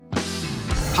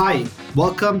Hi,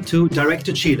 welcome to Direct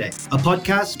to Chile, a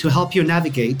podcast to help you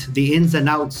navigate the ins and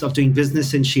outs of doing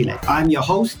business in Chile. I'm your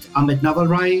host, Amit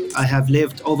Navalrai. I have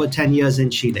lived over 10 years in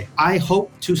Chile. I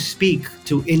hope to speak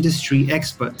to industry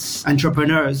experts,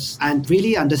 entrepreneurs, and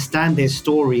really understand their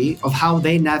story of how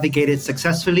they navigated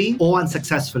successfully or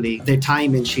unsuccessfully their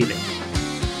time in Chile.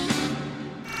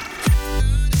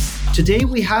 Today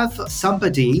we have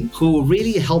somebody who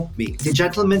really helped me. The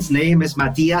gentleman's name is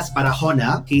Matías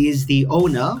Barahonai. He is the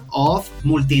owner of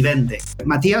Multivende.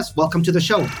 Matías, welcome to the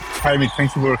show. Hi, Vic.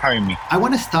 Thank you for having me. I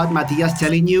want to start, Matías,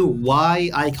 telling you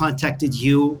why I contacted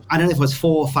you, I don't know if it was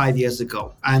 4 or 5 years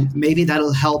ago. And maybe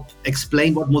that'll help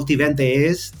explain what Multivende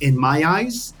is in my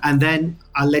eyes. And then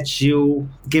I'll let you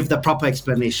give the proper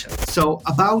explanation. So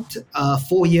about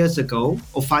 4 years ago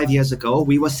or 5 years ago,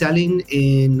 we were selling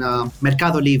in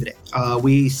Mercado Libre.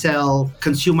 We sell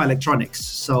consumer electronics,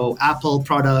 so Apple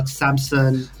products,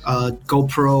 Samsung,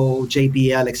 GoPro,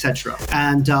 JBL, etc.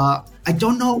 And I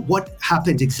don't know what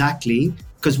happened exactly,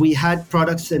 because we had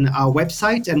products in our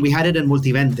website and we had it in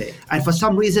Multivende. And for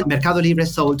some reason, Mercado Libre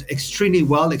sold extremely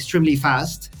well, extremely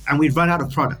fast, and we'd run out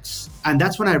of products. And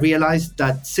that's when I realized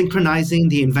that synchronizing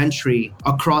the inventory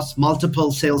across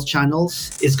multiple sales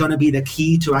channels is going to be the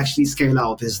key to actually scale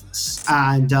our business.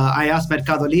 And I asked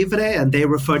Mercado Libre and they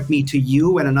referred me to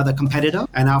you and another competitor.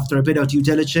 And after a bit of due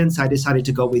diligence, I decided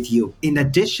to go with you. In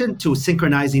addition to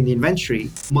synchronizing the inventory,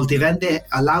 Multivende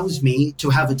allows me to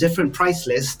have a different price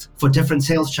list for different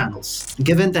sales channels.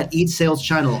 Given that each sales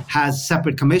channel has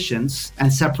separate commissions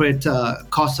and separate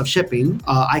costs of shipping,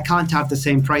 I can't have the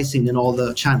same pricing in all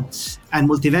the channels. And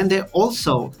Multivende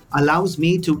also allows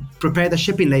me to prepare the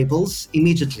shipping labels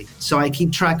immediately. So I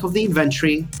keep track of the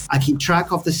inventory, I keep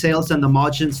track of the sales and the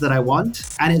margins that I want,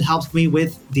 and it helps me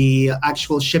with the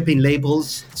actual shipping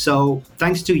labels. So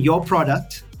thanks to your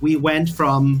product, we went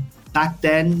from back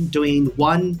then doing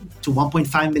 $1 to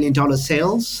 $1.5 million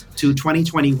sales to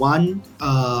 2021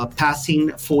 passing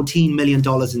 $14 million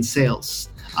in sales.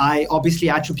 I obviously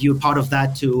attribute part of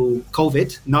that to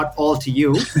COVID, not all to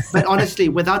you. But honestly,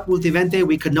 without Multivende,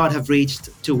 we could not have reached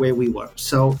to where we were.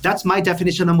 So that's my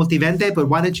definition of Multivende. But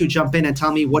why don't you jump in and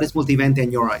tell me what is Multivende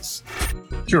in your eyes?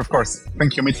 Sure, of course.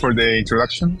 Thank you, Amit, for the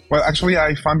introduction. Well, actually,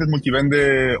 I founded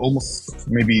Multivende almost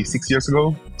maybe 6 years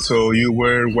ago. So you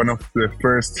were one of the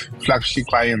first flagship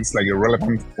clients, like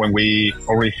relevant, when we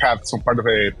already had some part of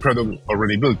a product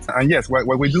already built. And yes,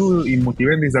 what we do in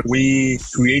Multivende is that we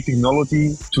create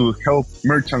technology to help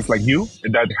merchants like you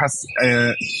that has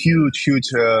huge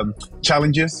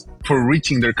challenges for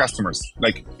reaching their customers.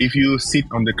 Like if you sit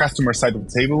on the customer side of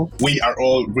the table, we are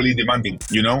all really demanding.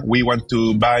 You know, we want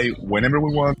to buy whenever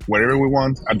we want, wherever we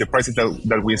want, at the prices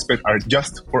that we expect are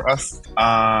just for us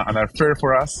and are fair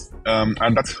for us.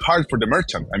 And that's hard for the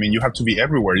merchant. I mean, you have to be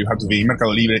everywhere. You have to be in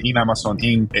Mercado Libre, in Amazon,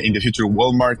 in the future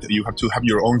Walmart. You have to have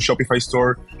your own Shopify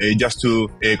store just to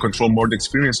control more the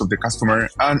experience of the customer.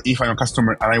 And if I'm a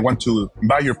customer and I want to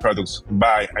buy your products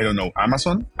by, I don't know,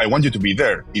 Amazon, I want you to be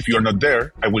there. If you're not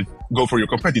there, I will go for your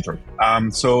competitor.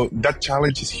 So that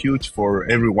challenge is huge for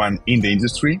everyone in the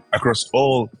industry, across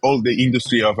all the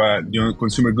industry of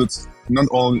consumer goods. Not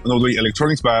only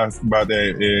electronics, but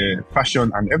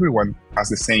fashion, and everyone has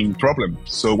the same problem.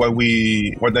 So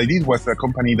what I did was a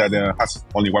company that has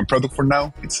only one product for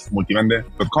now. It's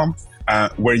multivende.com,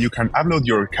 where you can upload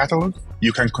your catalog.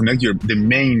 You can connect the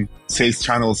main sales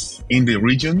channels in the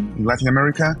region, in Latin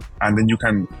America, and then you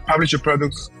can publish your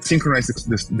products, synchronize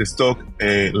the stock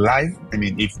live. I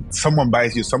mean, if someone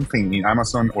buys you something in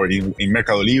Amazon or in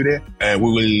Mercado Libre, we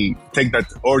will take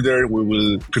that order, we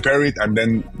will prepare it, and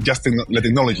then just the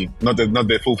technology, not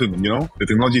the fulfillment, the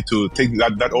technology to take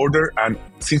that order and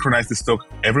synchronize the stock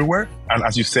everywhere. And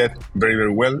as you said very,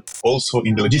 very well, also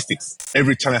in the logistics.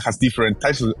 Every channel has different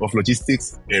types of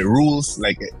logistics, rules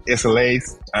like SLAs,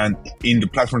 and in the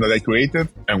platform that I created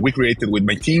and we created with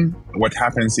my team, what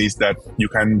happens is that you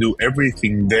can do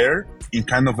everything there in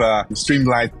kind of a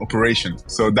streamlined operation.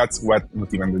 So that's what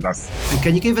Multivende does. And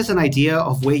can you give us an idea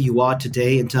of where you are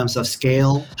today in terms of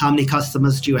scale? How many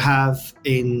customers do you have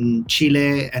in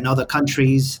Chile and other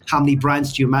countries? How many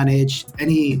brands do you manage?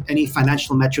 Any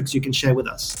financial metrics you can share with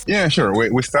us? Yeah, sure.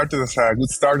 We started as a good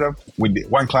startup with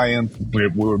one client. We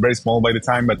were very small by the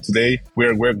time, but today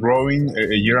we're growing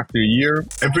year after year.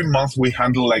 Every month we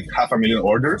handle like 500,000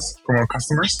 orders from our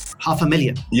customers.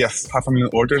 500,000? Yes, 500,000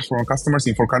 orders from our customers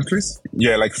in 4 countries.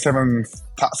 Yeah, like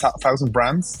 7,000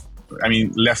 brands. I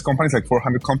mean, less companies, like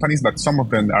 400 companies, but some of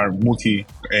them are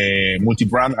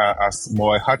multi-brand as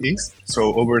Mobile Hut is.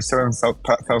 So over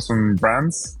 7,000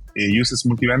 brands uses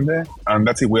Multivende, and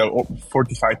that's it. We are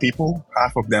 45 people.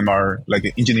 Half of them are like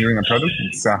engineering and product.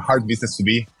 It's a hard business to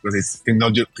be because it's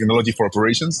technology for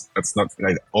operations. That's not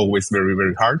like always very,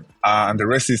 very hard. And the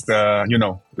rest is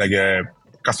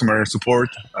customer support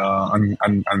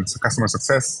and customer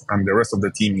success, and the rest of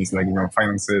the team is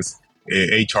finances,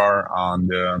 HR,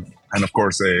 and of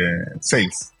course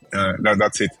sales.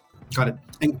 That's it. Got it.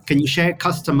 And can you share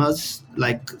customers,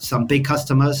 like some big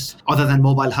customers, other than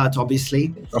Mobile Hut,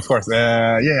 obviously? Of course.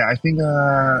 I think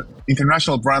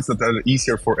international brands that are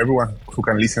easier for everyone who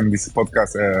can listen to this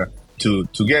podcast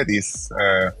to get is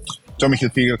Tommy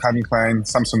Hilfiger, Calvin Klein,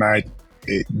 Samsonite,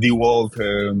 DeWalt,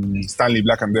 Stanley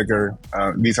Black & Decker.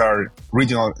 These are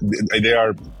regional, they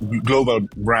are global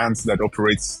brands that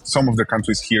operate some of their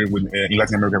countries here in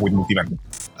Latin America with Multivende.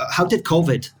 How did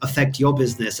COVID affect your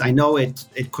business? I know it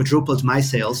quadrupled my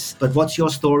sales, but what's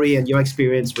your story and your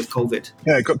experience with COVID?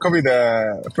 Yeah,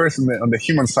 COVID, first on the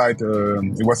human side,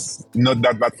 it was not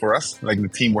that bad for us. Like the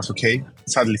team was okay.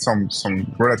 Sadly, some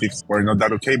relatives were not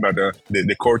that okay, but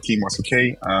the core team was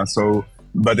okay.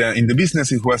 But in the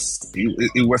business, it was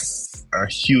a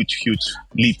huge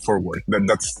leap forward.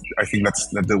 I think that's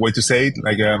the way to say it.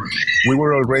 Like we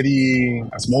were already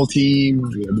a small team,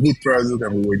 we had a good product,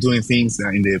 and we were doing things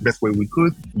in the best way we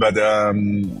could. But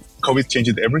COVID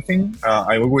changed everything.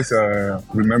 I always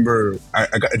remember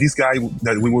I got this guy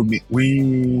that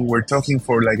we were talking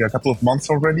for like a couple of months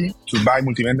already to buy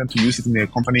Multivende and to use it in the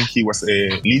company he was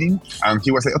leading. And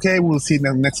he was like, okay, we'll see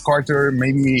the next quarter.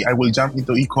 Maybe I will jump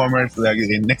into e-commerce. Like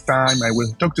next time I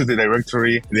will talk to the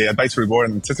directory, the advisory board,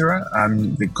 and etc.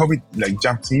 And the COVID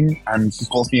jumped in, and he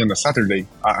calls me on a Saturday,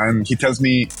 and he tells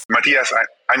me, Matías,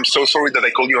 I'm so sorry that I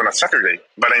called you on a Saturday,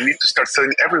 but I need to start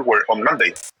selling everywhere on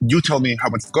Monday. You tell me how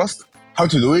much it costs, how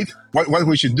to do it, what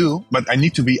we should do, but I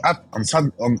need to be up on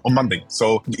Monday.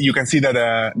 So you can see that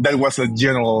that was a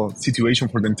general situation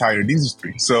for the entire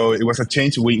industry. So it was a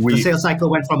change. The sales cycle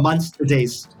went from months to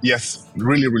days. Yes,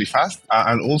 really fast.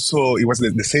 And also it was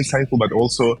the sales cycle, but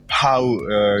also how,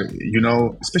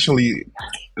 especially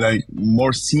like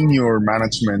more senior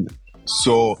management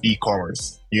saw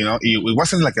e-commerce. It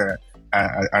wasn't like a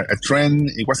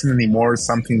trend. It wasn't anymore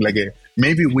something like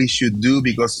maybe we should do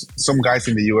because some guys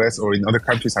in the US or in other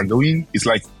countries are doing. It's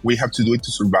like we have to do it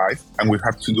to survive, and we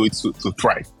have to do it to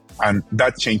thrive. And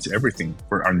that changed everything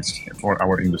for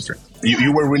our industry.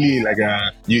 You were really like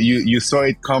you saw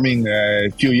it coming a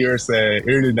few years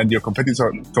earlier than your competitors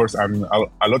and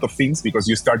a lot of things, because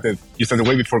you started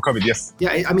way before COVID. Yes.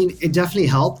 Yeah, I mean, it definitely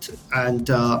helped. And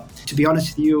to be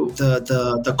honest with you,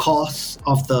 the cost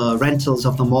of the rentals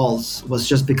of the malls was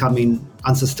just becoming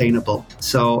unsustainable.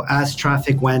 So as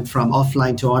traffic went from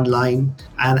offline to online,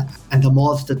 and the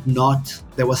malls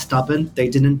they were stubborn. They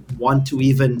didn't want to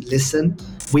even listen.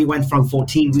 We went from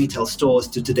 14 retail stores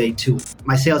to today 2.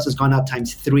 My sales has gone up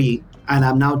times 3, and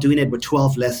I'm now doing it with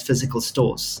 12 less physical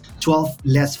stores. 12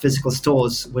 less physical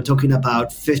stores, we're talking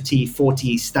about 50,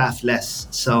 40 staff less.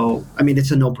 So, I mean,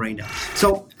 it's a no-brainer.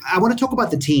 So I want to talk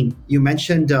about the team. You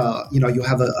mentioned, you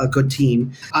have a good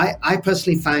team. I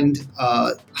personally find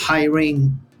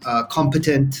hiring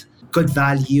competent, good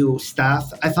value staff,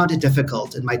 I found it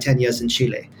difficult in my 10 years in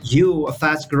Chile. You, a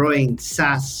fast-growing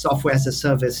SaaS, software as a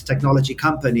service technology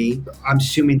company, I'm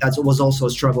assuming that was also a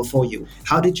struggle for you.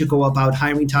 How did you go about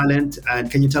hiring talent?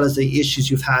 And can you tell us the issues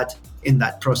you've had in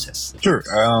that process? Sure.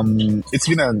 It's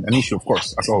been an issue, of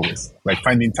course, as always. Like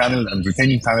finding talent and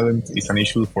retaining talent is an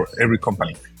issue for every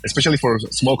company, especially for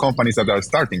small companies that are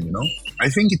starting, I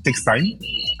think it takes time.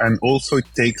 And also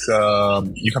it takes,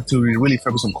 you have to really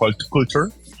focus on culture.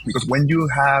 Because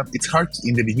it's hard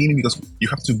in the beginning because you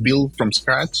have to build from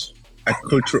scratch a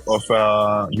culture of,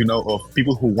 of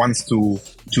people who wants to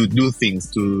do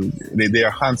things, they are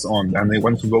hands-on and they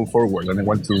want to go forward and they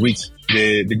want to reach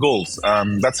the goals.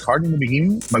 That's hard in the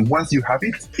beginning, but once you have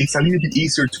it, it's a little bit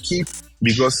easier to keep.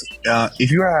 Because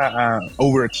if you are an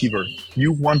overachiever,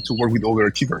 you want to work with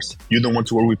overachievers. You don't want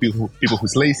to work with people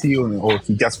who's lazy or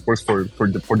who just works for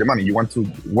the money. You want to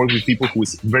work with people who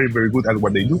is very, very good at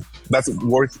what they do. That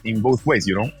works in both ways,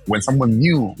 When someone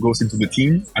new goes into the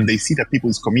team and they see that people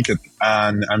is committed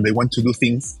and they want to do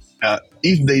things,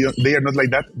 if they are not like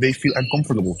that, they feel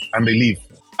uncomfortable and they leave.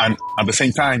 And at the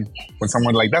same time, when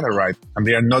someone like that arrives and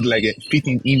they are not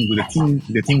fitting in with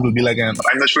the team will be like, I'm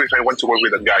not sure if I want to work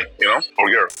with that guy, or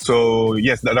girl. So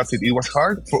yes, that's it. It was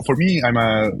hard for me. I'm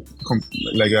a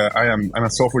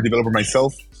software developer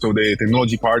myself. So the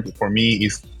technology part for me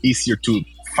is easier to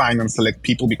find and select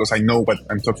people because I know what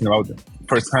I'm talking about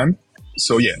firsthand.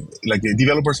 So yeah, like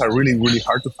developers are really, really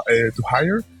hard to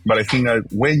hire. But I think that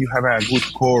when you have a good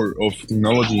core of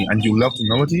technology and you love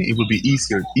technology, it will be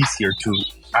easier to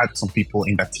add some people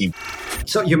in that team.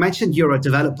 So you mentioned you're a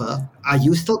developer. Are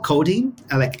you still coding?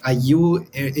 Like, are you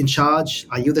in charge?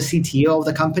 Are you the CTO of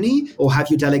the company, or have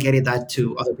you delegated that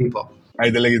to other people? I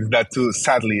delegated that to,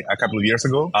 sadly, a couple of years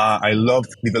ago. I loved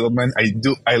development. I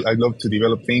love to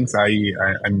develop things.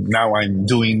 I'm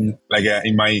doing like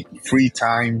in my free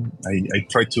time. I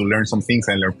try to learn some things.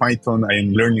 I learn Python. I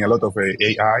am learning a lot of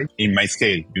AI in my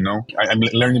scale. I'm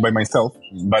learning by myself.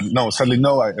 But no, sadly,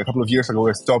 no. A couple of years ago,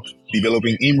 I stopped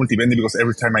developing in Multivende because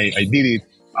every time I did it,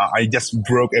 I just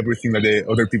broke everything that the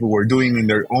other people were doing in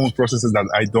their own processes that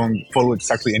I don't follow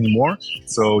exactly anymore.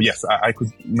 So yes, I could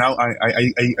now.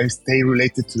 I stay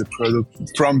related to the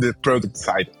product from the product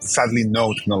side. Sadly,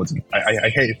 no technology. I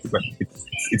hate it, but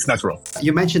it's natural.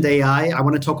 You mentioned AI. I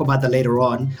want to talk about that later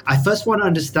on. I first want to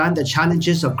understand the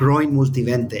challenges of growing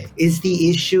Multivende. Is the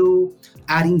issue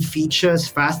adding features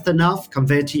fast enough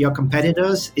compared to your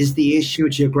competitors? Is the issue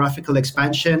geographical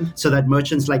expansion so that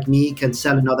merchants like me can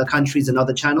sell in other countries and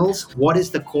other channels? What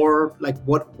is the core, like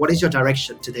what is your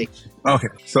direction today? Okay,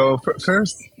 so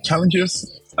first,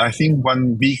 challenges. I think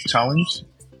one big challenge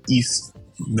is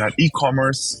that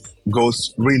e-commerce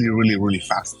goes really, really, really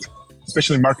fast,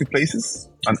 especially marketplaces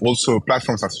and also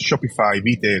platforms as Shopify,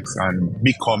 Vitex, and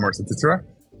BigCommerce, etc.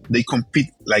 They compete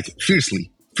like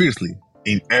fiercely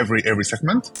in every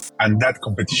segment, and that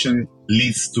competition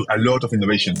leads to a lot of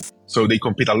innovation. So they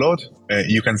compete a lot.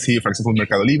 You can see, for example,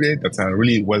 Mercado Libre. That's a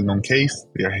really well-known case.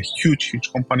 They are a huge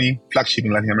company, flagship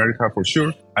in Latin America for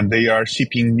sure, and they are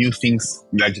shipping new things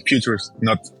like futures,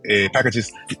 not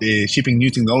packages, shipping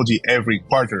new technology every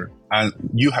quarter, and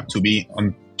you have to be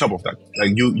on top of that.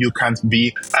 Like you can't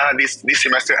be this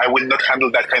semester I will not handle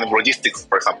that kind of logistics,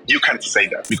 for example. You can't say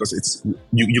that because it's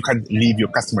you can't leave your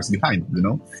customers behind,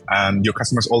 and your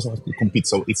customers also have to compete.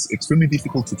 So it's extremely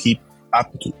difficult to keep up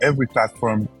to every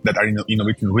platform that are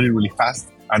innovating really, really fast.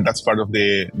 And that's part of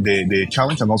the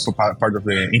challenge and also part of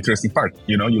the interesting part.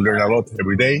 You learn a lot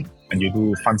every day and you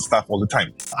do fun stuff all the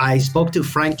time. I spoke to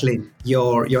Franklin,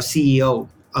 your CEO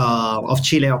of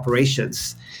Chile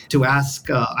operations, to ask,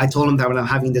 I told him that when I'm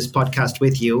having this podcast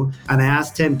with you, and I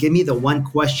asked him, give me the one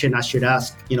question I should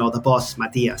ask, the boss,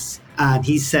 Matías. And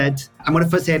he said, I'm going to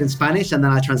first say it in Spanish and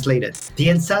then I'll translate it.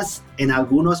 ¿Piensas en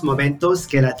algunos momentos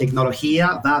que la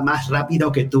tecnología va más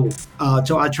rápido que tú?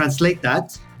 So I'll translate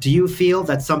that. Do you feel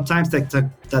that sometimes that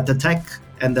the tech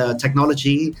and the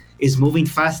technology is moving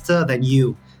faster than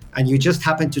you? And you just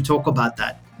happen to talk about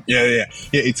that. Yeah.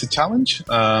 It's a challenge.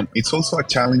 It's also a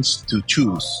challenge to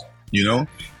choose.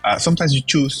 Sometimes you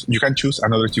can choose,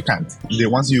 and others you can't. The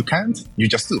ones you can't, you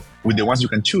just do. With the ones you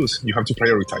can choose, you have to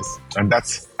prioritize. And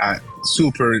that's a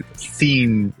super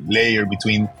thin layer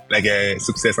between like a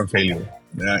success and failure.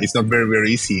 It's not very,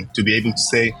 very easy to be able to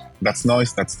say that's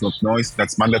noise, that's not noise,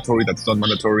 that's mandatory, that's not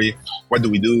mandatory. What do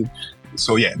we do?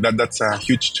 So yeah, that's a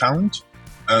huge challenge.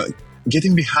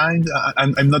 Getting behind,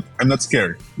 I'm not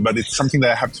scared, but it's something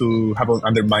that I have to have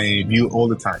under my view all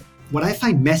the time. What I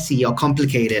find messy or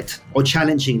complicated or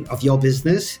challenging of your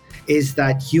business is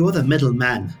that you're the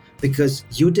middleman, because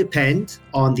you depend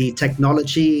on the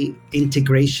technology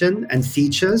integration and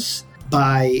features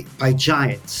by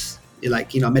giants.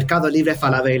 Like, Mercado Libre,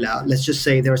 Falabella, let's just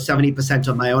say they're 70%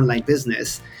 of my online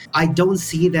business. I don't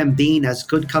see them being as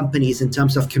good companies in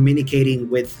terms of communicating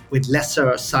with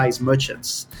lesser size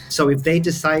merchants. So if they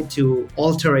decide to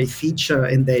alter a feature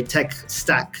in their tech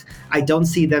stack, I don't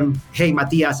see them, hey,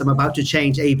 Matías, I'm about to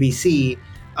change ABC.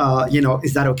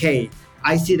 Is that okay?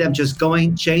 I see them just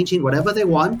changing whatever they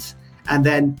want. And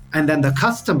then the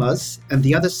customers on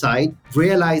the other side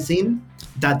realizing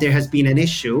that there has been an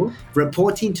issue,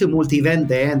 reporting to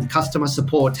Multivende and customer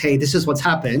support, hey, this is what's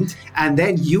happened. And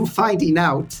then you finding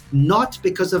out, not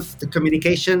because of the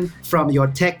communication from your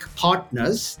tech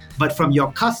partners, but from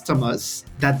your customers,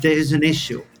 that there is an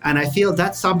issue. And I feel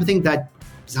that's something that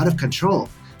is out of control.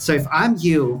 So if I'm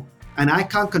you and I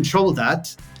can't control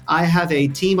that, I have a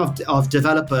team of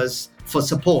developers for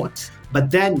support. But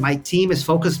then my team is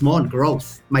focused more on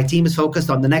growth. My team is focused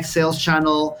on the next sales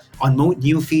channel, on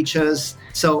new features.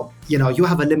 So, you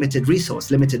have a limited resource,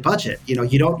 limited budget.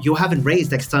 You haven't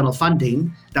raised external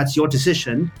funding. That's your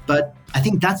decision. But I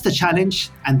think that's the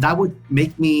challenge. And that would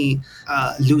make me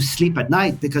lose sleep at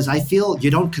night, because I feel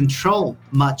you don't control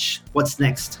much what's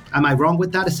next. Am I wrong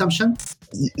with that assumption?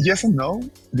 Yes and no,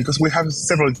 because we have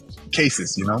several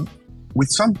cases, With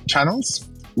some channels,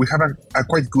 we have a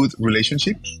quite good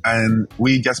relationship and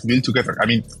we just build together. I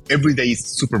mean, every day is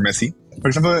super messy. For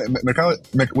example,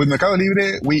 with Mercado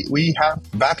Libre, we have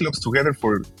backlogs together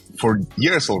for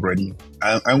years already.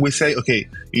 And we say, okay,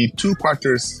 in 2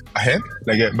 quarters ahead,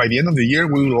 by the end of the year,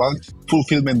 we will launch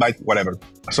fulfillment by whatever.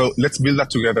 So let's build that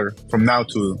together from now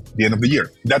to the end of the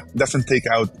year. That doesn't take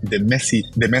out the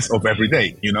mess of every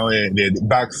day, the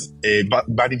bugs,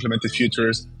 bad implemented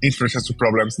features, infrastructure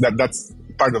problems. That's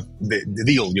part of the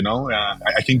deal,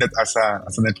 I think that as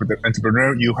an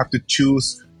entrepreneur, you have to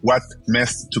choose what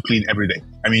mess to clean every day.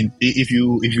 I mean, if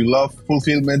you love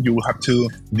fulfillment, you will have to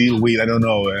deal with, I don't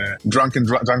know, a drunk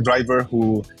driver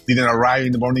who didn't arrive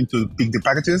in the morning to pick the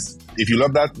packages. If you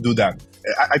love that, do that.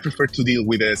 I prefer to deal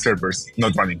with the servers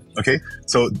not running. Okay,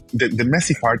 so the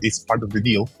messy part is part of the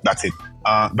deal. That's it.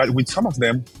 But with some of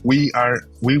them, we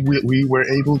were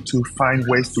able to find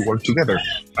ways to work together.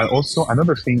 And also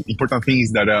another important thing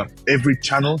is that every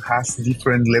channel has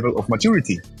different level of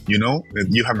maturity. You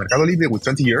have Mercado Libre with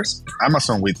 20 years,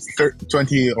 Amazon with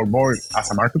 20 or more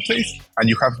as a marketplace, and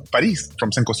you have Paris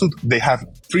from Cencosud. They have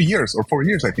 3 years or 4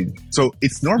 years, I think. So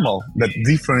it's normal that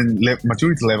different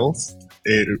maturity levels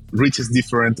reaches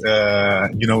different,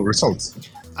 results.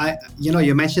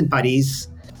 You mentioned Paris.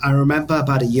 I remember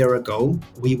about a year ago,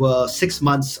 we were 6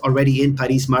 months already in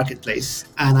Paris Marketplace,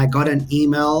 and I got an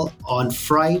email on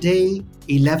Friday,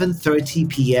 11:30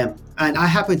 p.m. And I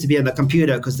happened to be on the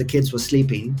computer because the kids were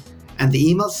sleeping. And the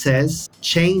email says,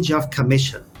 change of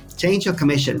commission,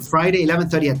 Friday,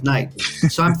 11:30 at night.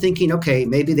 So I'm thinking, okay,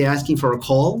 maybe they're asking for a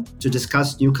call to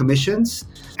discuss new commissions.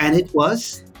 And it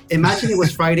was... Imagine it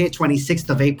was Friday, 26th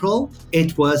of April.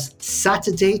 It was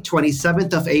Saturday,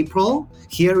 27th of April.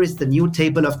 Here is the new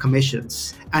table of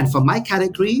commissions. And for my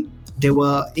category, they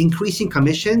were increasing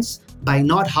commissions by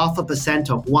not 0.5%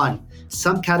 of one.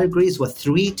 Some categories were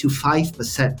 3 to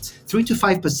 5%. 3 to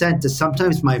 5% is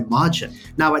sometimes my margin.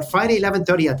 Now at Friday,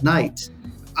 11:30 at night,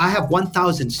 I have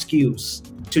 1,000 SKUs.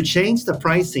 To change the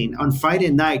pricing on Friday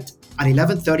night at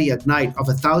 11:30 at night of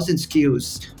 1,000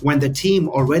 SKUs when the team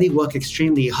already worked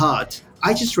extremely hard,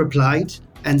 I just replied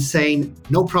and saying,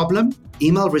 no problem,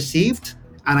 email received.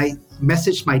 And I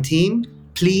messaged my team,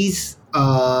 please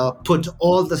put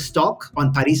all the stock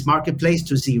on Paris Marketplace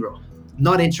to 0.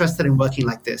 Not interested in working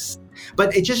like this.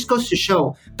 But it just goes to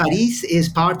show Paris is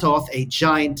part of a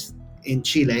giant in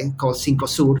Chile called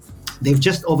Cencosud. They've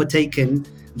just overtaken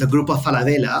the group of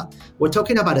Falabella. We're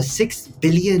talking about a $6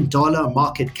 billion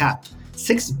market cap.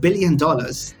 $6 billion.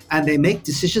 And they make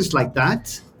decisions like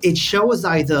that. It shows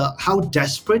either how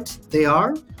desperate they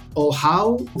are or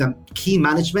how the key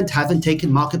management haven't taken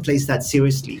marketplace that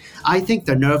seriously. I think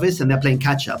they're nervous and they're playing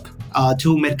catch up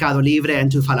to Mercado Libre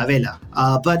and to Falabella.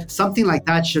 But something like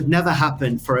that should never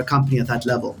happen for a company at that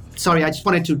level. Sorry, I just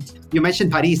wanted to, you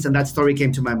mentioned Paris and that story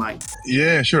came to my mind.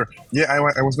 Yeah, sure. Yeah,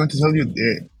 I was going to tell you,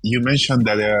 you mentioned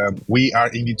that we are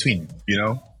in between,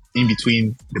 in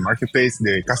between the marketplace,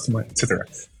 the customer, etc.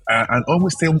 And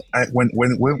always tell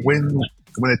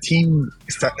when a team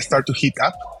start to heat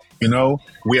up,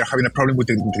 we are having a problem with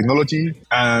the technology,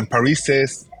 and Paris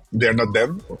says they're not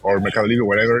them, or Mercado Libre,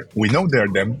 whatever. We know they're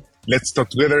them. Let's talk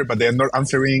together, but they're not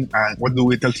answering. And what do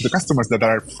we tell to the customers that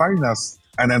are firing us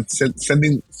and then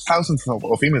sending thousands of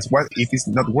emails? What if it's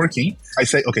not working? I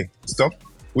say, okay, stop.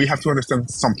 We have to understand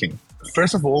something.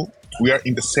 First of all, we are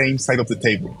in the same side of the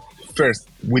table. First,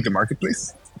 with the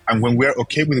marketplace. And when we are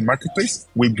okay with the marketplace,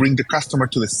 we bring the customer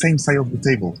to the same side of the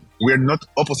table. We are not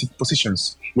opposite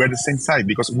positions. We are the same side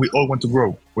because we all want to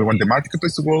grow. We want the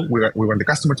marketplace to grow. We want the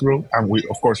customer to grow, and we,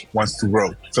 of course, wants to grow.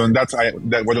 So that's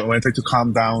when I try to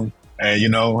calm down,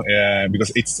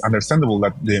 because it's understandable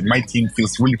that my team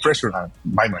feels really pressured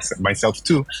by myself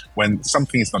too when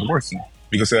something is not working.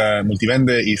 Because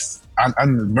Multivende is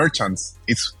and merchants,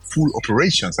 it's full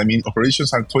operations. I mean,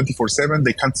 operations are 24/7.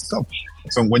 They can't stop.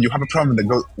 So when you have a problem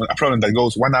that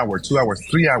goes 1 hour, 2 hours,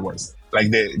 3 hours, like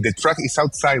the truck is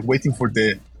outside waiting for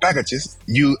the packages,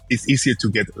 it's easier to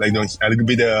get a little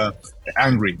bit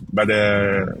angry. But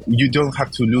you don't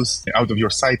have to lose out of your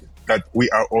sight that we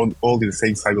are all in the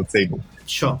same side of the table.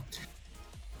 Sure.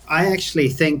 I actually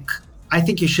think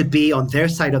you should be on their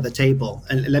side of the table.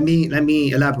 And let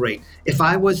me elaborate. If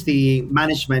I was the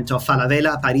management of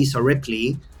Falabella, Paris, or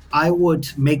Ripley, I would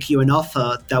make you an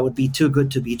offer that would be too good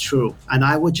to be true. And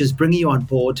I would just bring you on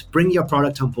board, bring your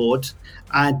product on board,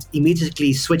 and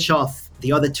immediately switch off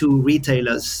the other two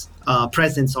retailers'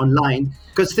 presence online.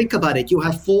 Because think about it, you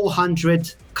have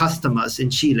 400 customers in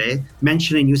Chile,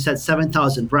 mentioning you said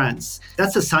 7,000 brands.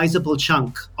 That's a sizable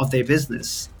chunk of their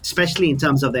business, especially in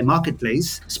terms of their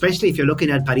marketplace, especially if you're looking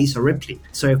at Paris or Ripley.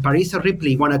 So if Paris or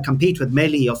Ripley want to compete with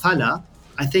Meli or Fala,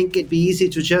 I think it'd be easy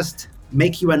to just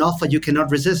make you an offer you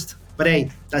cannot resist. But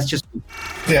hey, that's just...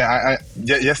 Yeah,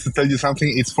 just to tell you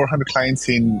something, it's 400 clients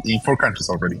in 4 countries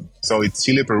already. So it's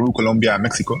Chile, Peru, Colombia, and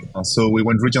Mexico. So we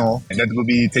went regional, and that will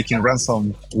be taking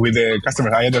ransom with the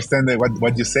customer. I understand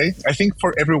what you say. I think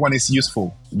for everyone it's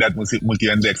useful that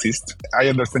Multivende exists. I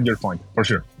understand your point, for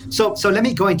sure. So let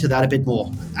me go into that a bit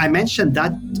more. I mentioned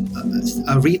that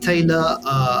a retailer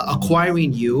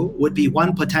acquiring you would be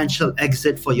one potential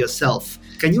exit for yourself.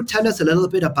 Can you tell us a little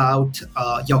bit about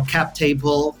your cap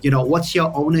table? What's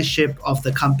your ownership of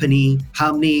the company?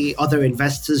 How many other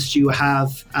investors do you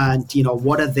have? And,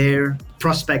 what are their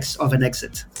prospects of an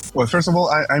exit? Well, first of all,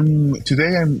 I'm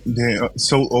the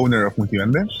sole owner of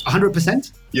Multivende.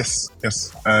 100%? Yes.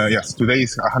 Today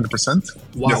is 100%.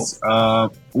 Wow. Yes.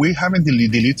 We haven't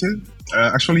diluted.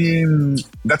 Actually,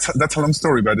 that's a long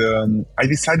story, but I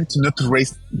decided not to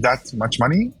raise that much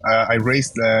money. I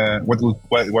raised what you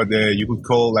could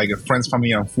call like a friends,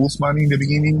 family, and fools money in the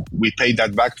beginning. We paid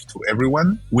that back to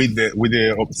everyone with the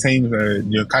same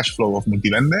cash flow of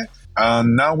Multivende.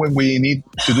 Now when we need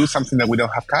to do something that we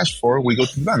don't have cash for, we go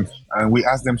to the bank and we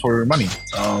ask them for money.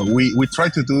 We try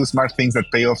to do smart things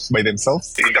that pay off by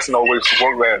themselves. It doesn't always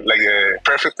work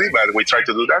perfectly, but we try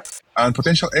to do that. And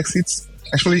potential exits,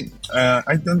 actually,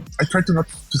 I try to not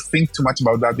to think too much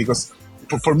about that, because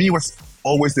for me it was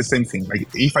always the same thing. Like,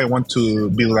 if I want to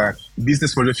build a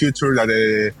business for the future, that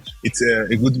it's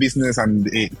a good business and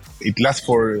it lasts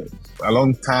for a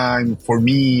long time for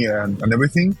me and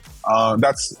everything,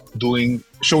 that's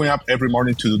showing up every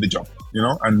morning to do the job,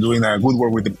 and doing a good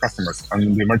work with the customers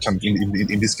and the merchant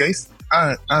in this case.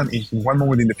 And if one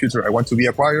moment in the future I want to be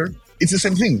acquired, it's the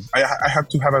same thing. I have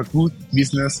to have a good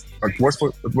business that works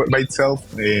by itself,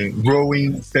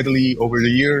 growing steadily over the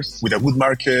years with a good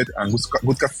market and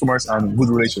good customers and good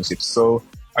relationships. So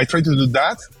I try to do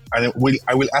that, and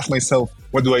I will ask myself,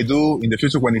 what do I do in the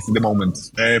future when it's the moment?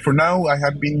 For now, I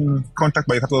have been contacted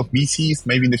by a couple of VCs.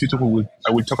 Maybe in the future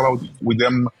I will talk about with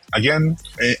them again.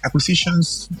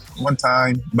 Acquisitions one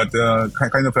time, but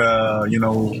kind of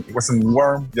it wasn't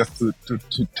warm, just to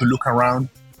look around.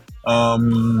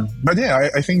 But yeah,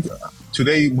 I think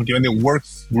today Multivende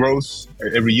grows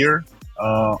every year,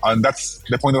 and that's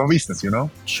the point of a business,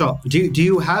 Sure. Do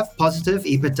you have positive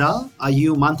EBITDA? Are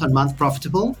you month-on-month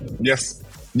profitable?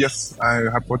 Yes, I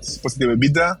have positive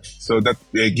EBITDA, so that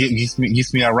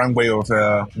gives me a runway of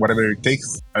whatever it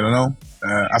takes. I don't know,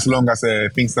 as long as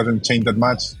things doesn't change that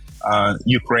much.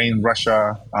 Ukraine,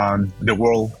 Russia, the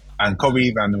world, and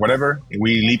COVID and whatever.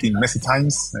 We live in messy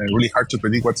times. Really hard to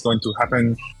predict what's going to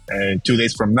happen 2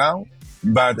 days from now.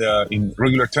 But in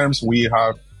regular terms, we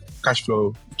have cash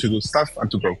flow to do stuff and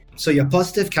to grow. So you're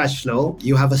positive cash flow.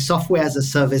 You have a software as a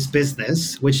service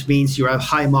business, which means you have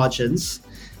high margins.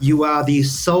 You are the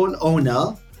sole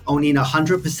owner, owning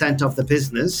 100% of the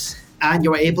business, and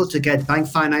you're able to get bank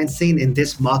financing in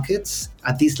these markets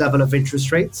at these level of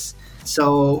interest rates.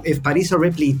 So if Paris or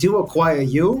Ripley do acquire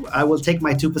you, I will take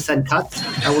my 2% cut.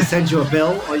 I will send you a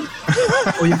bill, or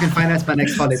you can finance my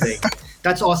next holiday.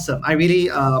 That's awesome. I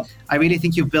really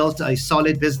think you've built a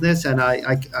solid business, and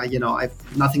I've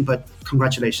nothing but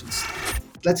congratulations.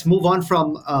 Let's move on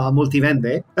from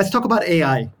Multivende. Let's talk about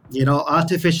AI.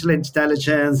 Artificial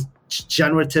intelligence,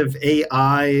 generative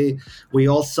AI. We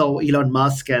also Elon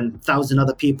Musk and 1,000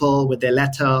 other people with their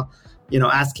letter,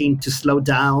 asking to slow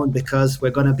down because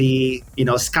we're going to be,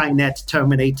 Skynet,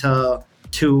 Terminator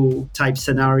 2 type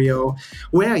scenario.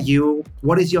 Where are you?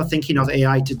 What is your thinking of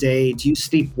AI today? Do you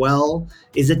sleep well?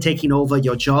 Is it taking over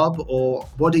your job? Or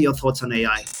what are your thoughts on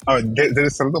AI?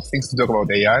 There's a lot of things to talk about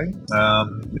AI.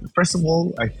 First of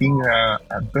all, I think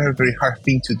a very, very hard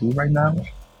thing to do right now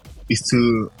is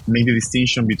to make the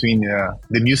distinction between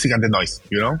the music and the noise,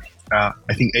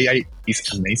 I think AI is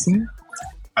amazing.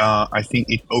 I think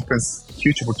it opens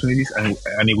huge opportunities, and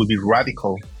it will be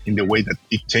radical in the way that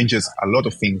it changes a lot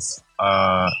of things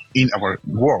in our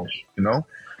world,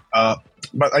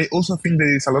 But I also think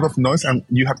there is a lot of noise, and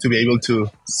you have to be able to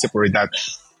separate that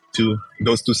to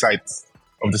those two sides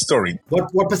of the story.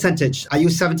 What percentage? Are you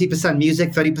 70%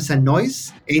 music, 30%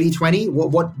 noise, 80-20?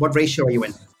 What ratio are you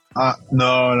in?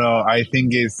 No. I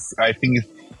think it's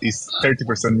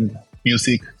 30%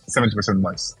 music, 70%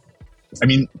 noise. I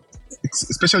mean,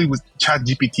 especially with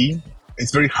ChatGPT,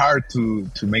 it's very hard to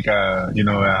make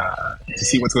to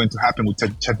see what's going to happen with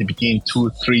ChatGPT in 2,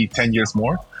 3, 10 years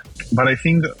more. But I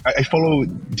think I follow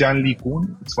Jean-Lee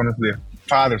Kuhn. It's one of the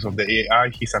fathers of the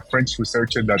AI. He's a French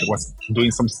researcher that was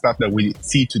doing some stuff that we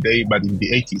see today, but in the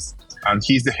 80s. And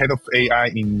he's the head of AI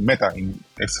in Meta, in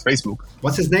Facebook.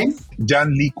 What's his name?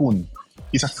 Jean-Lee Kuhn.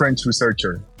 He's a French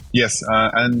researcher. Yes,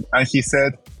 and he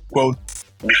said, quote,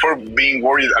 "Before being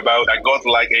worried about a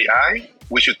god-like AI,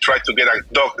 we should try to get a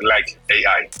dog-like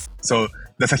AI. So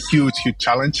that's a huge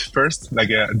challenge first, like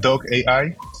a dog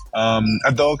AI.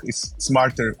 A dog is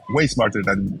smarter, way smarter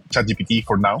than ChatGPT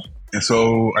for now. And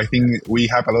so I think we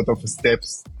have a lot of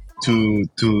steps to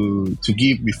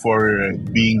give before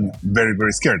being very,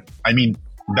 very scared. I mean,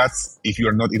 that's if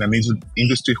you're not in an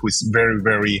industry who is very,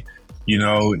 very,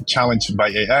 challenged by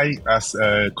AI as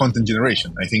content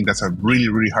generation. I think that's a really,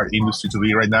 really hard industry to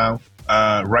be right now.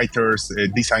 Writers,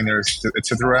 designers,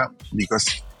 etc.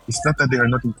 Because it's not that they are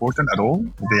not important at all.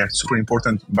 They are super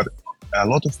important, but a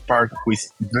lot of part who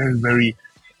is very, very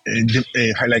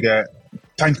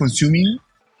time consuming,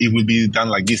 it will be done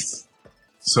like this.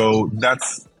 So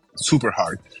that's super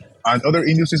hard. And other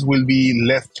industries will be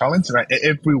less challenged. Right?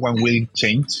 Everyone will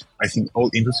change. I think all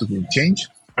industries will change,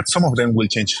 but some of them will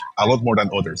change a lot more than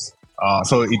others.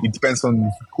 So it depends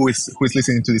on who is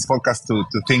listening to this podcast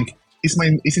to think, is my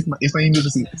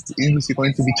industry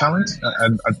going to be challenged,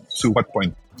 and to what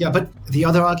point? Yeah, but the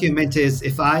other argument is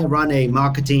if I run a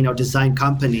marketing or design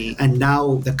company and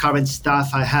now the current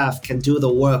staff I have can do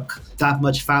the work that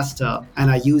much faster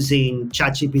and are using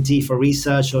ChatGPT for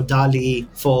research or DALL-E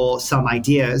for some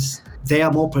ideas, they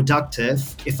are more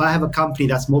productive. If I have a company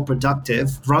that's more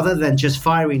productive, rather than just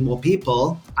firing more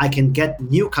people, I can get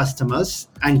new customers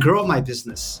and grow my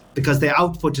business because their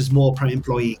output is more per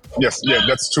employee. Yes, yeah,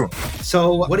 that's true.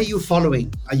 So what are you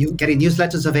following? Are you getting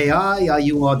newsletters of AI? Are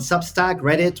you on Substack,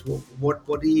 Reddit? What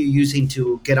are you using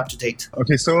to get up to date?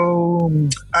 Okay, so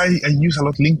I use a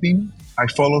lot LinkedIn. I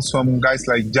follow some guys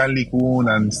like Jan Lee Kuhn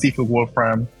and Stephen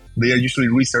Wolfram. They are usually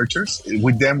researchers.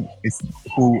 With them, it's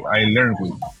who I learn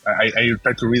with. I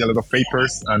try to read a lot of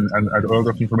papers and a lot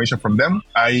of information from them.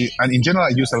 And in general,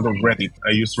 I use a lot of Reddit.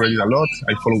 I use Reddit a lot.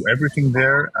 I follow everything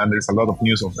there, and there's a lot of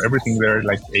news of everything there,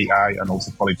 like AI and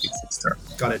also politics, etc.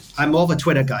 Got it. I'm more of a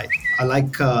Twitter guy.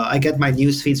 I get my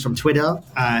news feeds from Twitter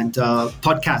and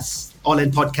podcasts,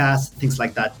 all-in podcasts, things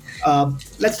like that.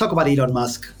 Let's talk about Elon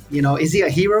Musk. Is he a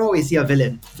hero or is he a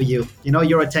villain for you?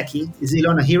 You're a techie. Is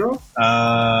Elon a hero?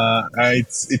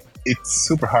 It's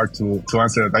super hard to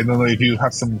answer that. I don't know if you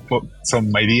have some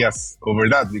ideas over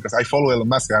that, because I follow Elon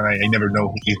Musk and I never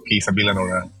know if he's a villain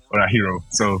or a hero.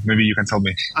 So maybe you can tell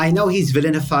me. I know he's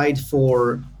villainified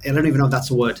for, I don't even know if that's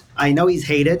a word. I know he's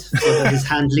hated for his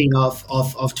handling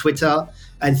of Twitter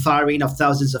and firing of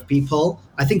thousands of people.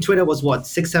 I think Twitter was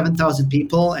 7,000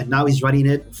 people, and now he's running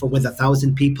it with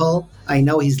 1,000 people. I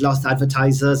know he's lost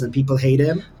advertisers and people hate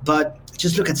him, but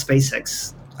just look at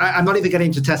SpaceX. I'm not even getting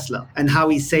into Tesla and how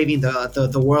he's saving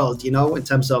the world, in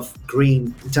terms of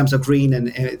green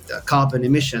and carbon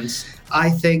emissions. I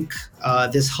think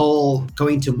this whole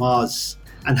going to Mars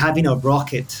and having a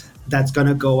rocket that's going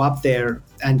to go up there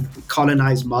and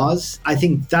colonize Mars, I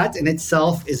think that in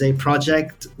itself is a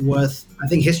project I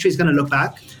think history is going to look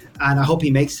back, and I hope he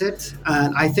makes it.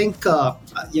 And I think,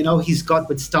 he's got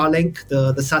with Starlink,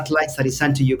 the satellites that he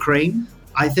sent to Ukraine.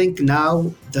 I think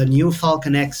now the new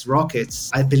Falcon X rockets,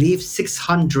 I believe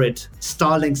 600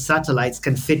 Starlink satellites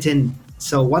can fit in.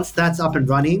 So once that's up and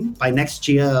running, by next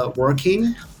year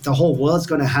working, the whole world's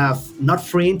going to have not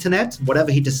free internet, whatever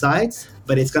he decides,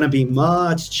 but it's going to be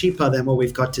much cheaper than what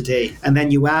we've got today. And then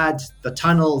you add the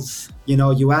tunnels,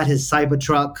 you add his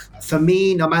Cybertruck. For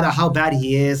me, no matter how bad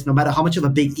he is, no matter how much of a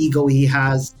big ego he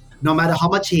has, no matter how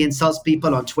much he insults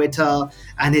people on Twitter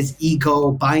and his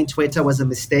ego, buying Twitter was a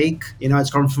mistake. It's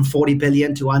gone from 40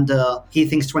 billion to he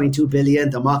thinks 22 billion.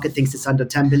 The market thinks it's under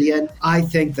 10 billion. I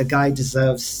think the guy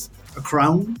deserves a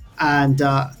crown. And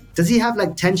does he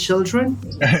have 10 children?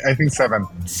 I think 7.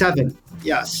 7.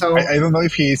 Yeah. So I don't know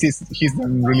if he's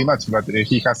done really much, but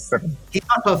he has 7. He's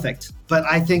not perfect, but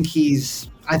I think he's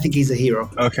a hero.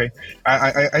 Okay.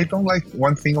 I don't like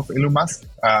one thing of Elon Musk.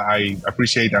 I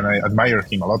appreciate and I admire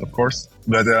him a lot, of course.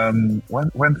 But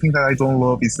one thing that I don't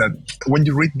love is that when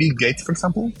you read Bill Gates, for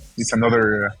example, it's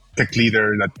another tech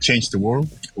leader that changed the world.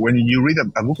 When you read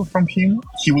a book from him,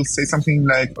 he will say something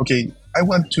like, okay, I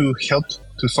want to help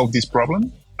to solve this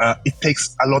problem. It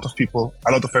takes a lot of people,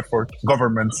 a lot of effort,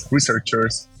 governments,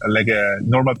 researchers,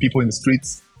 normal people in the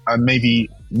streets, and maybe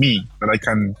me, that I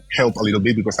can help a little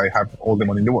bit because I have all the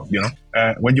money in the world,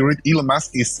 When you read Elon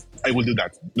Musk, I will do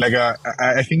that.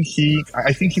 I think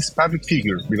his public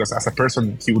figure, because as a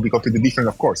person, he will be completely different,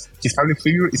 of course. His public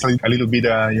figure is a little bit,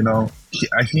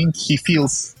 I think he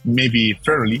feels maybe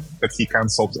fairly that he can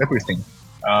solve everything.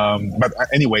 But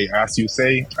anyway, as you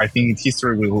say, I think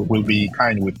history will be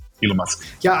kind with Elon Musk.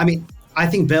 Yeah, I mean, I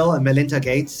think Bill and Melinda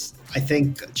Gates, I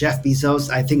think Jeff Bezos,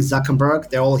 I think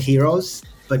Zuckerberg, they're all heroes.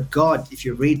 But God, if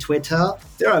you read Twitter,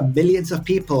 there are millions of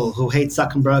people who hate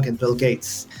Zuckerberg and Bill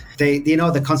Gates.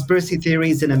 The conspiracy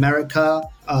theories in America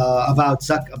about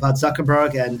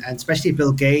Zuckerberg and especially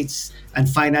Bill Gates and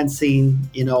financing,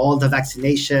 all the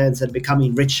vaccinations and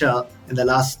becoming richer in the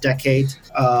last decade.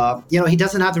 He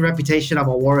doesn't have the reputation of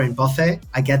a Warren Buffett.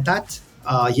 I get that.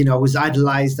 Who's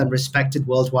idolized and respected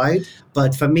worldwide.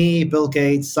 But for me, Bill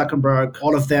Gates, Zuckerberg,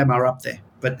 all of them are up there.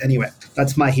 But anyway,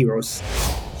 that's my heroes.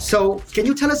 So can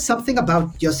you tell us something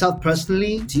about yourself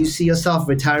personally? Do you see yourself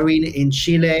retiring in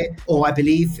Chile? Or I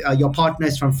believe your partner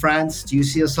is from France. Do you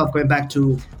see yourself going back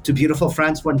to beautiful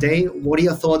France one day? What are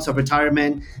your thoughts of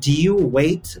retirement? Do you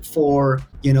wait for,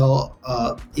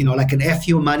 like an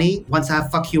FU money? Once I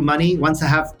have fuck you money, once I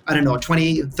have, I don't know,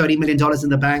 $20, $30 million in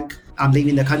the bank, I'm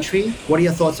leaving the country. What are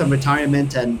your thoughts on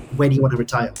retirement and when do you want to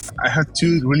retire? I have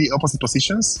two really opposite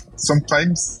positions.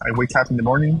 Sometimes I wake up in the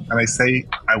morning and I say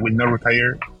I will not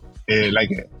retire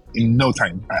in no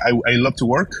time. I love to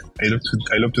work. I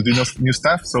love to do new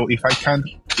stuff. So if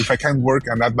I can work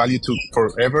and add value to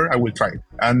forever, I will try.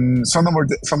 And some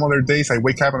other days I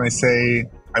wake up and I say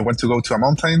I want to go to a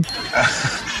mountain.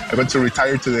 I want to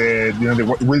retire to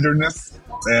the wilderness.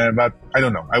 But I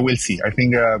don't know. I will see. I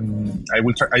think I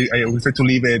will try. I will try to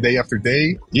live day after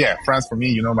day. Yeah, France for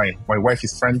me. My wife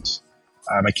is French.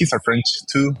 My kids are French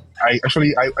too. I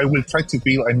will try to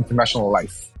build an international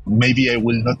life. Maybe I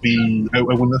will not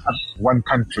have one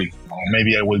country.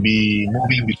 Maybe I will be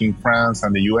moving between France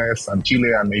and the US and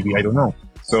Chile and maybe I don't know.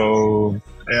 So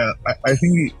I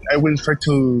think I will try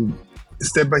to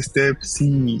step by step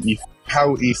see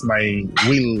how is my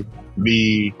will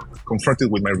be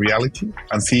confronted with my reality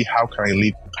and see how can I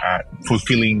live a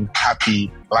fulfilling,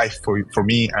 happy life for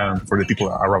me and for the people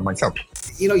around myself.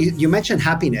 You mentioned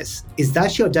happiness. Is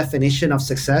that your definition of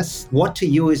success? What to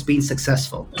you is being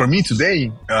successful? For me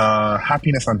today,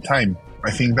 happiness and time.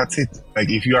 I think that's it. Like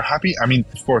if you are happy,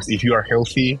 of course, if you are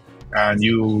healthy and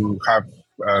you have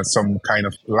some kind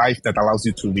of life that allows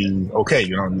you to be okay,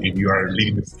 if you are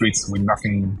living the streets with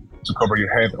nothing to cover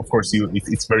your head, of course,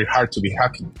 it's very hard to be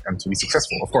happy and to be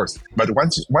successful, of course. But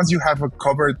once you have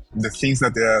covered the things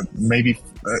that maybe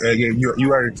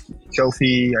you are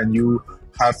healthy and you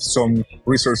have some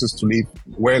resources to live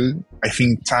well, I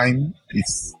think time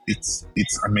it's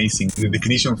amazing. The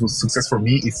definition of success for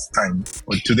me is time.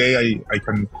 Well, today I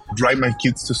can drive my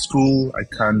kids to school. I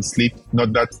can sleep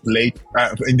not that late.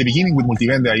 In the beginning with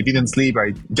Multivende, I didn't sleep.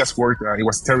 I just worked. It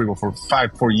was terrible for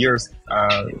 4 years.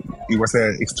 It was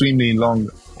extremely long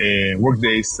work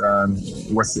days and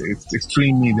it was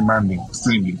extremely demanding,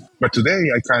 extremely. But today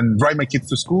I can drive my kids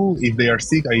to school. If they are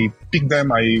sick, I pick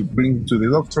them, I bring them to the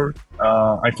doctor.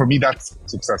 For me, that's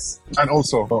success. And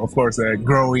also, of course,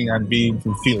 growing and being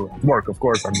fulfilled at work, of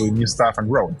course, and doing new stuff and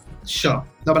growing. Sure.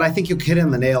 No, but I think you hit it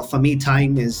on the nail. For me,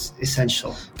 time is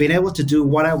essential. Being able to do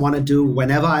what I want to do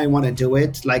whenever I want to do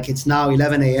it. Like it's now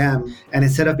 11 a.m. and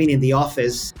instead of being in the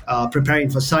office preparing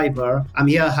for cyber, I'm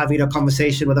here having a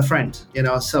conversation with a friend.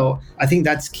 So I think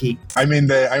that's key. I'm in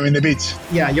the beach.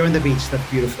 Yeah, you're in the beach. That's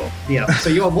beautiful. Yeah. So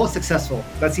you are more successful.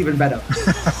 That's even better.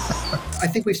 I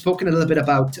think we've spoken a little bit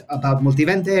about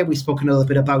Multivende. We've spoken a little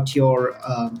bit about your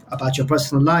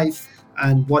personal life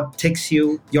and what takes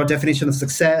you, your definition of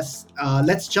success.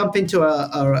 Let's jump into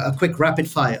a quick rapid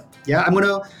fire. Yeah, I'm going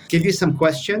to give you some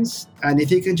questions. And if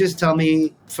you can just tell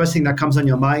me first thing that comes on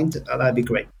your mind, that'd be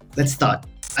great. Let's start.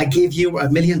 I give you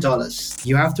 $1 million.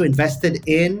 You have to invest it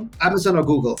in Amazon or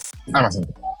Google? Amazon.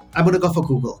 I'm going to go for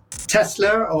Google.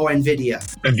 Tesla or NVIDIA?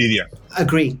 NVIDIA.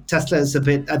 Agree. Tesla is a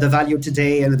bit at the value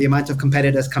today and the amount of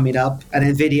competitors coming up. And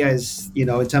NVIDIA is, in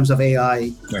terms of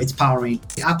AI, It's powering.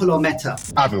 Apple or Meta?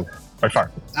 Apple, by far.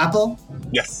 Apple?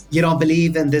 Yes. You don't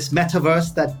believe in this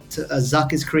metaverse that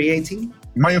Zuck is creating?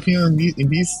 My opinion in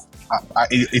this,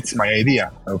 it's my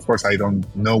idea. Of course, I don't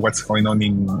know what's going on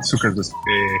in Zuckerberg's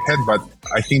head, but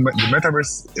I think the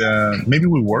metaverse maybe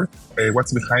will work.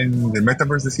 What's behind the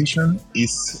metaverse decision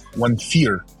is one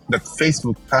fear that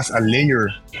Facebook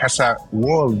has a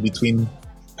wall between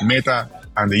Meta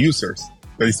and the users.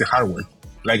 That is the hardware.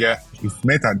 Like if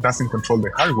Meta doesn't control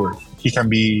the hardware, he can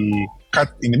be cut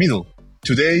in the middle.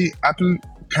 Today, Apple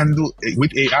can do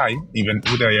with AI, even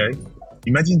with AI.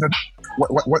 Imagine that.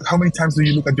 How many times do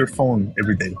you look at your phone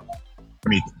every day?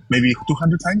 Maybe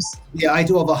 200 times? Yeah, I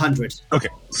do over 100. Okay,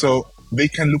 so they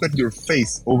can look at your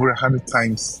face over 100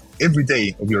 times every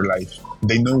day of your life.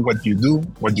 They know what you do,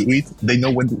 what you eat. They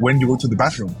know when you go to the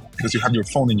bathroom because you have your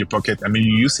phone in your pocket and when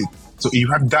you use it. So if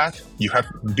you have that, you have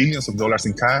billions of dollars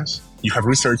in cash. You have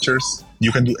researchers.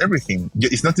 You can do everything.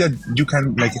 It's not that you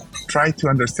can like try to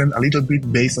understand a little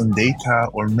bit based on data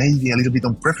or maybe a little bit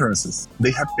on preferences.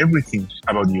 They have everything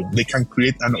about you. They can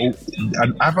create an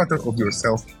avatar of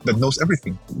yourself that knows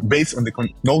everything based on the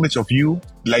knowledge of you,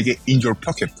 like in your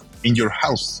pocket, in your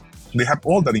house. They have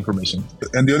all that information.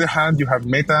 On the other hand, you have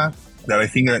Meta that I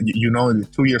think,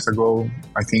 2 years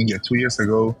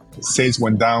ago, sales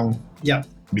went down. Yeah.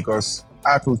 Because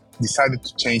Apple decided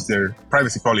to change their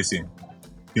privacy policy,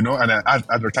 and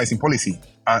advertising policy.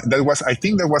 That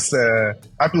was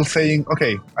Apple saying,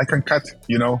 okay, I can cut,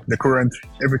 the current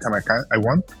every time I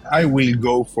want. I will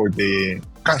go for the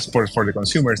customers, for the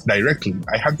consumers directly.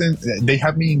 They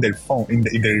have me in their phone,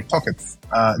 in their pockets,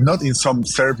 not in some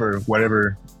server,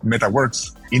 whatever Meta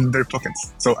works, in their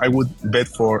pockets. So I would bet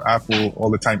for Apple all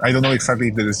the time. I don't know exactly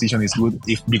if the decision is good,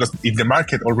 because if the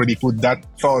market already put that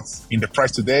thoughts in the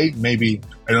price today, maybe,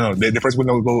 I don't know, the price will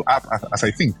not go up as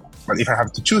I think. But if I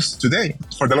have to choose today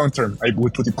for the long term, I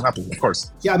would put it on Apple, of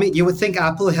course. Yeah, I mean, you would think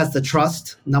Apple has the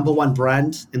trust, number one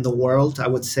brand in the world, I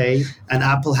would say. And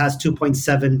Apple has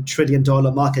 $2.7 trillion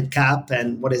market cap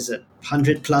and what is it,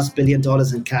 $100+ billion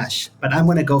in cash. But I'm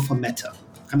going to go for Meta.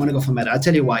 I'll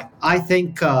tell you why. I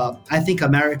think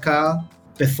America,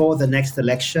 before the next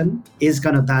election, is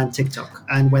going to ban TikTok.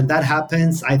 And when that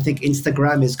happens, I think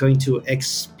Instagram is going to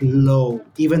explode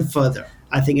even further.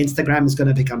 I think Instagram is going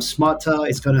to become smarter.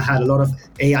 It's going to have a lot of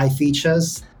AI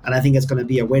features. And I think it's going to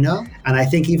be a winner. And I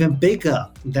think even bigger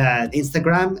than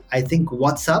Instagram, I think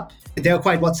WhatsApp. They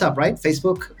acquired WhatsApp, right?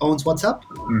 Facebook owns WhatsApp?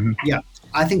 Mm-hmm. Yeah.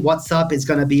 I think WhatsApp is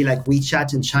going to be like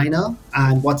WeChat in China.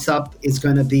 And WhatsApp is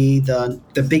going to be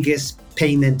the biggest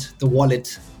payment, the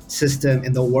wallet system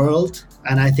in the world.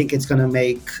 And I think it's going to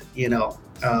make,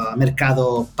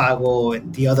 Mercado Pago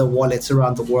and the other wallets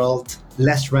around the world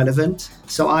less relevant.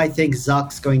 So I think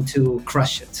Zuck's going to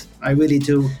crush it. I really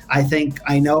do. I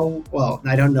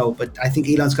don't know, but I think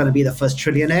Elon's going to be the first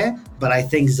trillionaire, but I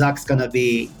think Zuck's going to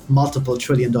be multiple $1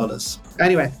 trillion.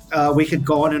 Anyway, we could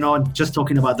go on and on just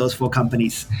talking about those 4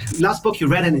 companies. Last book you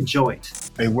read and enjoyed?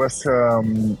 It was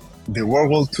The World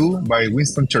War II by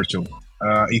Winston Churchill.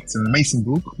 It's an amazing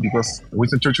book because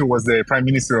Winston Churchill was the Prime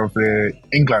Minister of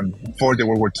England for the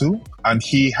World War II, and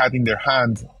he had in their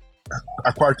hand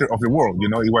a quarter of the world.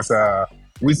 It was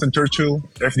Winston Churchill,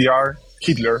 FDR,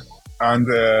 Hitler,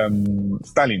 and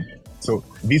Stalin. So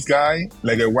this guy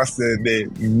was the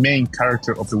main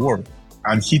character of the war,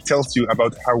 and he tells you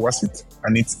about how was it,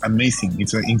 and it's amazing.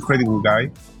 It's an incredible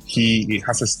guy. He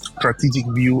has a strategic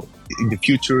view in the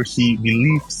future. He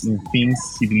believes in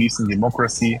things. He believes in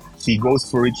democracy. He goes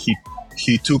for it.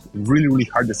 He took really, really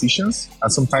hard decisions.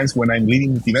 And sometimes when I'm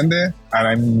leading Multivende and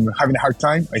I'm having a hard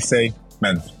time, I say,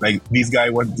 man, this guy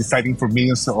was deciding for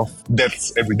millions of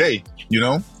deaths every day.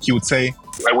 He would say,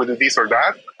 I will do this or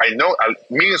that. I know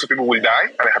millions of people will die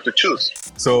and I have to choose.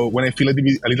 So when I feel a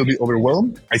little bit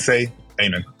overwhelmed, I say,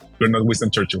 amen. You're not Winston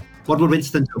Churchill. What would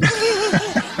Winston do?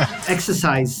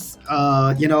 Exercise.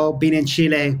 Being in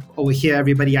Chile, over here,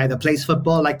 everybody either plays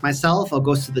football like myself or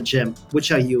goes to the gym.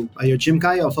 Which are you? Are you a gym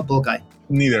guy or a football guy?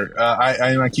 Neither.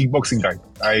 I'm a kickboxing guy.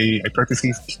 I practice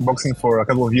kickboxing for a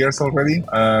couple of years already.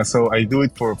 So I do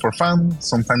it for fun.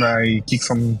 Sometimes I kick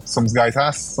some guys'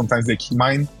 ass. Sometimes they kick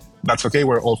mine. That's okay.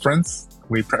 We're all friends.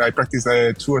 I practice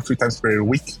 2 or 3 times per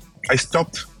week. I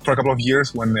stopped for a couple of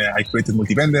years when I created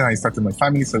Multivende and I started my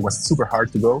family, so it was super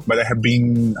hard to go. But I have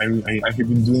been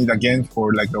doing it again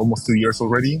for almost 2 years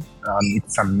already.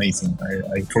 It's amazing.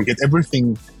 I forget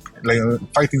everything,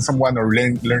 fighting someone or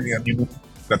learning a new.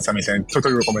 That's amazing. I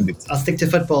totally recommend it. I'll stick to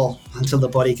football until the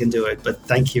body can do it, but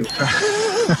thank you.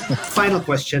 Final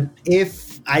question.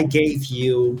 If I gave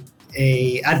you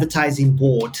a advertising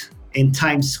board in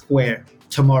Times Square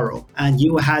tomorrow, and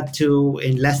you had to,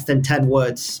 in less than 10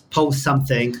 words, post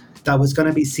something that was going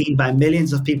to be seen by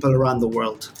millions of people around the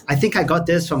world. I think I got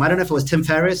this from, I don't know if it was Tim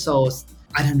Ferriss or,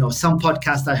 I don't know, some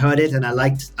podcast. I heard it and I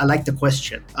liked the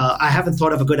question. I haven't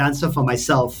thought of a good answer for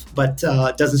myself, but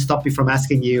it doesn't stop me from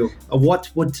asking you,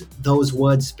 what would those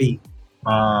words be?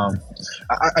 I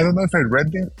don't know if I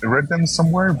read them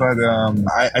somewhere, but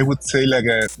I would say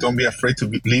don't be afraid to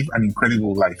live an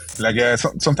incredible life.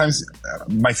 Sometimes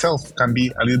myself can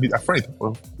be a little bit afraid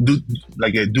of do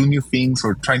new things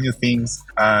or try new things,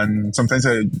 and sometimes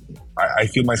I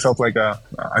feel myself I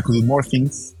could do more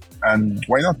things, and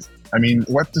why not? I mean,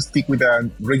 what to stick with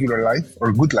a regular life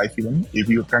or good life even if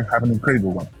you can have an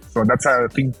incredible one. So that's a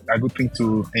good thing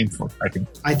to aim for, I think.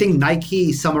 I think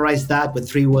Nike summarized that with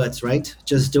 3 words, right?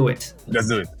 Just do it. Just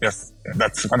do it. Yes. Yeah,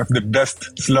 that's one of the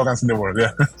best slogans in the world.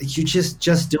 Yeah. You just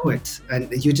do it.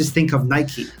 And you just think of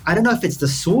Nike. I don't know if it's the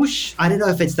swoosh. I don't know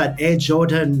if it's that Air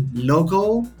Jordan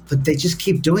logo, but they just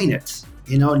keep doing it.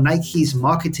 You know, Nike's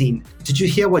marketing. Did you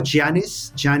hear what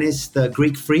Giannis, the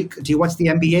Greek freak, do you watch the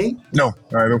NBA? No,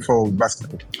 I don't follow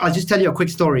basketball. I'll just tell you a quick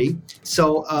story.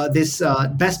 So this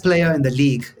best player in the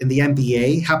league, in the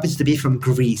NBA, happens to be from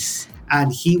Greece.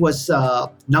 And he was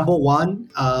number 1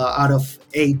 out of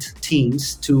 8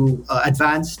 teams to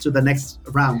advance to the next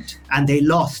round. And they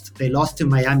lost. They lost to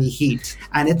Miami Heat.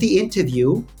 And at the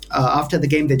interview, after the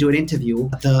game, they do an interview.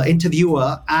 The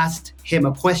interviewer asked him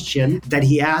a question that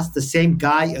he asked the same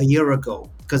guy a year ago.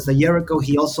 Because a year ago,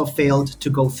 he also failed to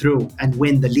go through and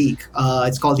win the league.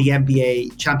 It's called the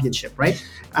NBA championship, right?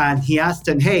 And he asked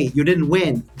him, hey, you didn't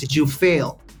win. Did you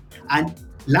fail? And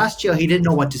last year, he didn't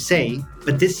know what to say.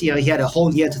 But this year, he had a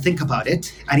whole year to think about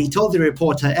it. And he told the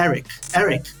reporter, Eric,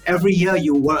 every year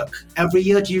you work. Every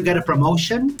year, do you get a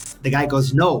promotion? The guy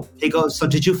goes, no. He goes, so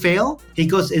did you fail? He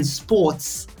goes, in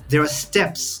sports, there are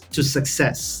steps to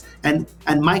success. And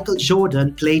Michael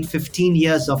Jordan played 15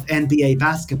 years of NBA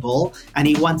basketball and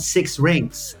he won 6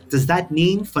 rings. Does that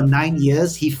mean for 9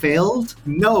 years he failed?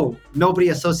 No, nobody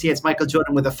associates Michael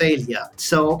Jordan with a failure.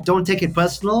 So don't take it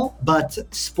personal, but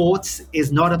sports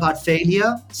is not about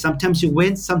failure. Sometimes you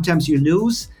win, sometimes you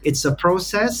lose. It's a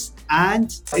process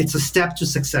and it's a step to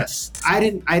success. I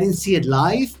didn't see it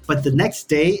live, but the next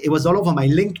day it was all over my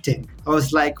LinkedIn. I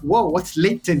was like, whoa, what's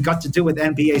LinkedIn got to do with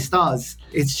NBA stars?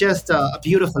 It's just a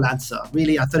beautiful answer.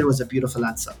 Really, I thought it was a beautiful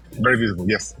answer. Very beautiful,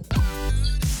 yes.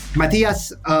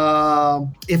 Matías,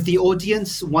 if the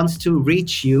audience wants to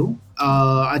reach you,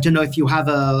 I don't know if you have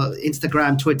a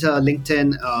Instagram, Twitter,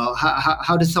 LinkedIn.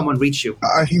 How does someone reach you?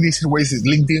 I think the easiest way is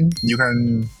LinkedIn. You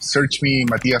can search me,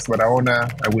 Matías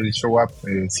Barahona. I will show up,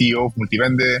 CEO of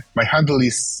Multivende. My handle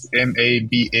is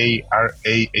Mabaraho,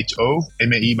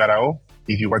 M-A-E Barao.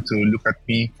 If you want to look at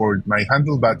me for my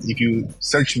handle, but if you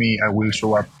search me, I will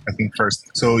show up, I think, first.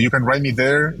 So you can write me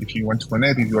there if you want to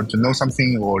connect, if you want to know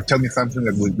something or tell me something,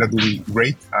 that would be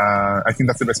great. I think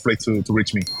that's the best place to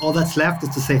reach me. All that's left is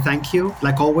to say thank you.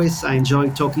 Like always, I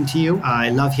enjoy talking to you. I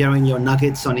love hearing your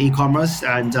nuggets on e-commerce,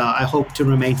 and I hope to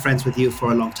remain friends with you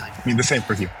for a long time. I mean, the same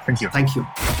for you. Thank you. Thank you.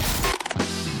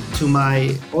 To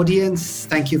my audience,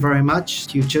 thank you very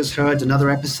much. You just heard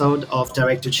another episode of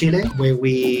Direct to Chile, where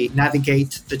we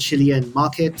navigate the Chilean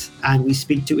market and we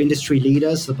speak to industry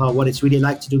leaders about what it's really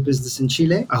like to do business in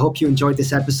Chile. I hope you enjoyed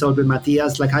this episode with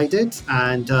Matías like I did.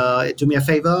 And do me a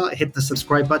favor, hit the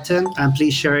subscribe button and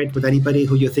please share it with anybody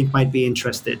who you think might be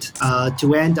interested.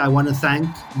 To end, I want to thank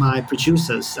my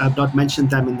producers. I've not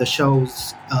mentioned them in the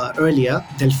shows earlier,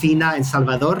 Delfina and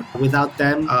Salvador. Without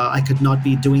them, I could not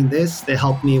be doing this. They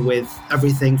helped me with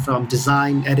everything from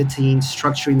design, editing,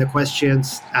 structuring the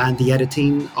questions, and the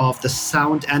editing of the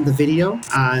sound and the video.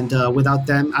 And without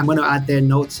them, I'm going to add their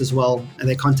notes as well and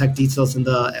their contact details in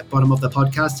the bottom of the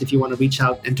podcast if you want to reach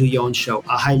out and do your own show.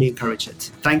 I highly encourage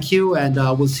it. Thank you, and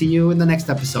we'll see you in the next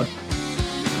episode.